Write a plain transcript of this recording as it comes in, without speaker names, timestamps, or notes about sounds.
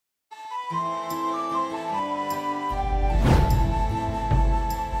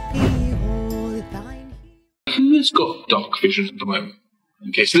Who has got dark vision at the moment?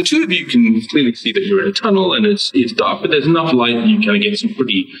 Okay, so the two of you can clearly see that you're in a tunnel and it's dark, but there's enough light that you kind of get some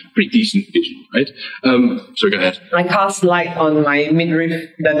pretty decent vision, right? So go ahead. I cast light on my midriff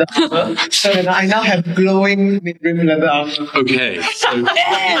leather armor, so that I now have glowing midriff leather armor. Okay, so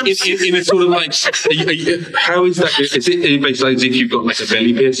in a sort of like, how is that? Is it basically as if you've got like a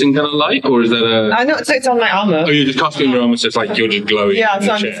belly piercing kind of light, or is that a? No, so it's on my armor. Oh, you're just casting your armor, so it's like you're just glowing. Yeah,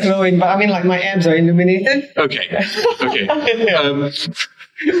 so I'm just glowing, but I mean, like my abs are illuminated. Okay.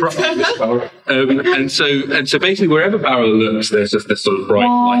 And so basically wherever Barrel looks, there's just this sort of bright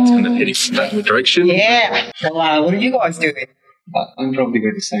light kind of heading from that direction. Yeah. Well, what are you guys doing? I'm probably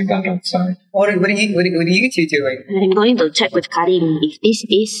going to say that outside. What are you two doing? I'm going to check with Karim if this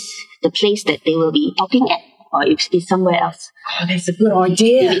is the place that they will be talking at, or if it's somewhere else. Oh, that's a good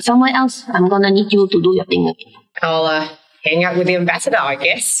idea. If it's somewhere else, I'm gonna need you to do your thing again. I'll hang out with the ambassador, I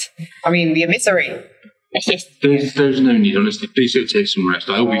guess. I mean, the emissary. Yes. There's no need, honestly. Please go take some rest.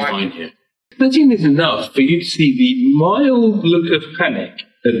 I'll be fine here. 13 is enough for you to see the mild look of panic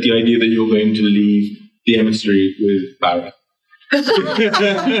at the idea that you're going to leave the emissary with Barra.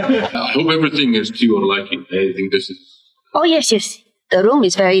 I hope everything is to your liking. I think this is... Oh, yes. The room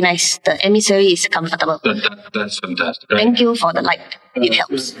is very nice. The emissary is comfortable. That's fantastic. Thank you for the light. It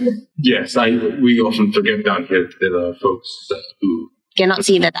helps. Yes, we often forget down here that there are folks who... Cannot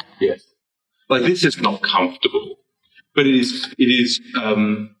see the dark. Yes. Like, this is not comfortable, but it is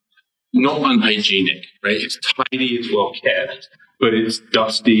not unhygienic, right? It's tidy, it's well kept, but it's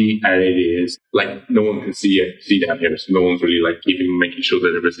dusty, and it is like no one can see down here. So no one's really like making sure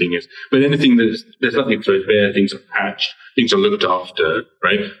that everything is. But anything there's nothing threadbare. Things are patched. Things are looked after,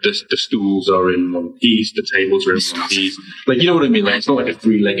 right? The stools are in one piece. The tables are in one piece. Like, you know what I mean? Like, it's not like a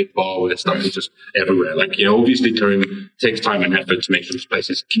three-legged bar where stuff is just everywhere. Like, you know, obviously, Karim takes time and effort to make sure this place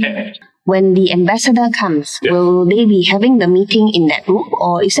is kept. When the ambassador comes, will they be having the meeting in that room,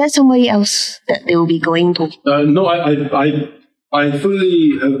 or is there somewhere else that they will be going to? No, I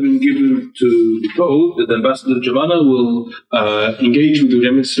fully have been given to be told that Ambassador Giovanna will engage with the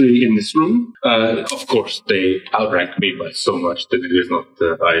emissary in this room. Of course, they outrank me by so much that it is not.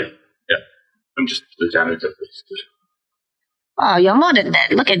 I'm just the janitor, basically. Oh, you're more than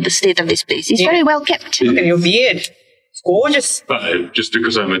that. Look at the state of this place. It's very well kept. Look at your beard. It's gorgeous. But just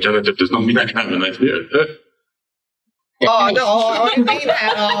because I'm a janitor does not mean I can have a nice beard. Oh, no, I didn't mean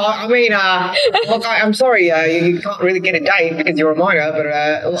that. Look, I'm sorry, you can't really get a date because you're a minor, but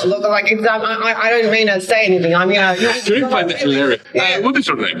look, like, it's, I don't mean to say anything. I mean, you find that hilarious. What is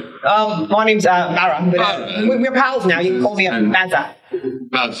your name? My name's Barra, but we're pals now. You can call me Bazza.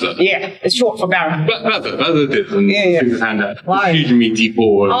 Bazza? Yeah, it's short for Barra. Bazza did. And yeah. His hand out. Why? Huge meaty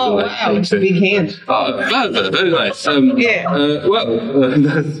paw. Oh, wow, it's a big hand. Oh, Bazza, very nice.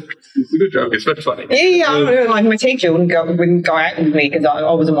 It's a good joke. It's very funny. Yeah, like my teacher wouldn't go out with me because I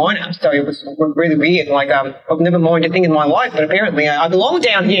was a minor, so it was really weird. Like I've never minded a thing in my life, but apparently I belong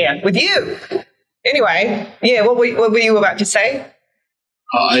down here with you. Anyway, yeah, what were you about to say?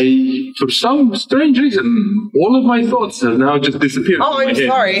 For some strange reason, all of my thoughts have now just disappeared. Oh, I'm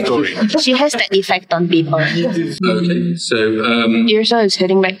sorry. She has that effect on people. Okay, so Irsa is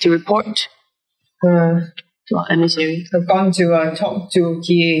heading back to report to our emissary. I've gone to talk to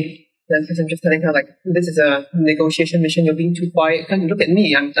Kie. Because I'm just telling her, like, this is a negotiation mission. You're being too quiet. Can't you look at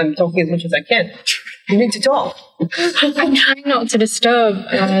me? I'm talking as much as I can. You need to talk. I'm trying not to disturb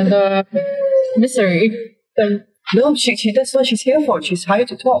the emissary. No, she that's what she's here for. She's hired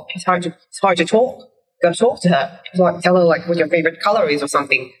to talk. She's hired to talk. You gotta talk to her. Just like tell her like what your favorite color is or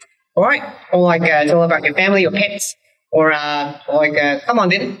something. All right? Or like tell her about your family or pets. Or come on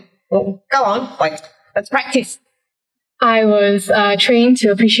then. Well, go on. Like, let's practice. I was trained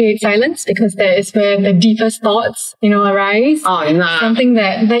to appreciate silence because that is where the deepest thoughts, arise. Oh, nah. Something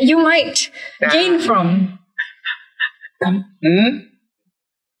that you might gain from.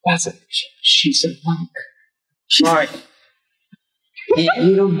 That's it. She's a monk. Right.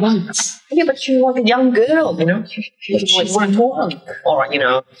 You know, monks. Yeah, but she's like a young girl, She's like one talk. All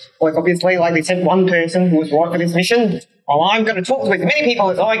right, like obviously, like they sent one person who was right for this mission. Well, I'm going to talk to as many people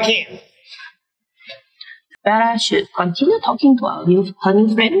as I can. Barra should continue talking to his new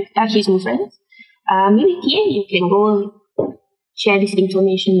friends. Maybe Tia, you can go share this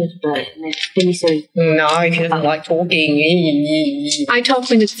information with the emissary. No, she doesn't like talking. I talk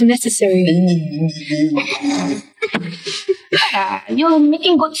when it's necessary. You're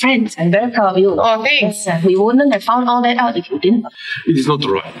making good friends. I'm very proud of you. Oh, thanks. We wouldn't have found all that out if you didn't. it is not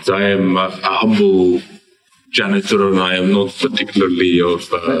right. I am a humble janitor and I am not particularly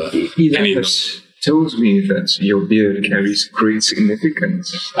of any. Tells me that your beard carries great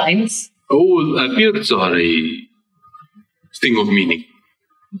significance. Thanks. Beards are a thing of meaning.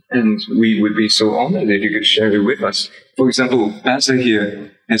 And we would be so honored if you could share it with us. For example, Basil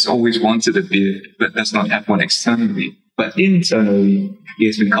here has always wanted a beard, but does not have one externally. But internally, he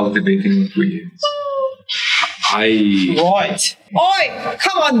has been cultivating it for years. Right. Oi,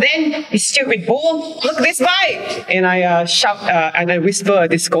 come on then, you stupid bull. Look this way. And I shout and I whisper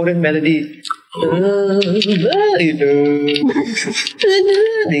this golden melody. Hunger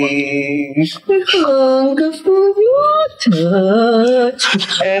for your touch.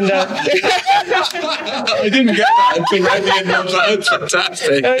 And I didn't get that until right at the end. I was like, oh,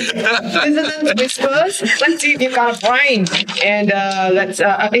 fantastic. dissonant whispers. Let's see if you've got a brain. And let's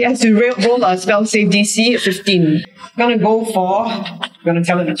it has to roll a spell save DC 15. I'm gonna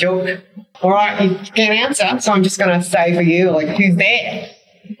tell it a joke. Alright, you can't answer, so I'm just gonna say for you, like, who's there?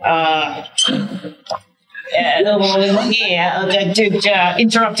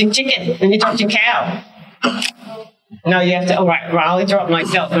 Interrupting chicken and interrupting cow. No, you have to. All right, I'll interrupt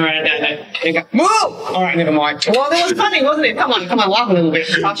myself. All right, no. You go, move! All right, never mind. Well, that was funny, wasn't it? Come on, laugh a little bit.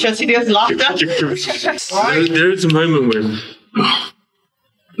 I'll show you this laughter. Right. There is a moment when.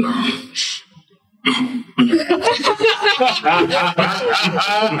 Yeah,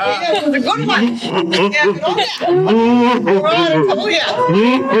 it was a good one. Yeah, good on ya. Right, I told ya.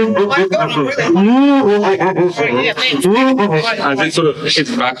 Oh my God, I'm really. Yeah, thanks. As it sort of,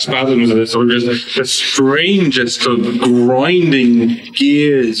 its back spasms and it's sort of just the strangest sort of grinding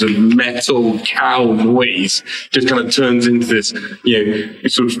gears of metal cow noise just kind of turns into this,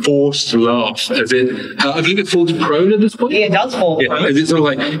 sort of forced laugh as it, I believe it falls prone at this point. Yeah, it does fall prone. As it sort of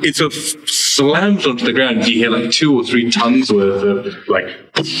like, it sort of slams onto the ground. You hear like 2 or 3 tons worth of like,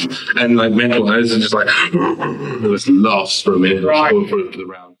 and like metal, and it's just like, it just laughs for a minute, right. for the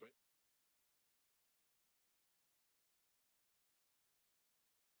round.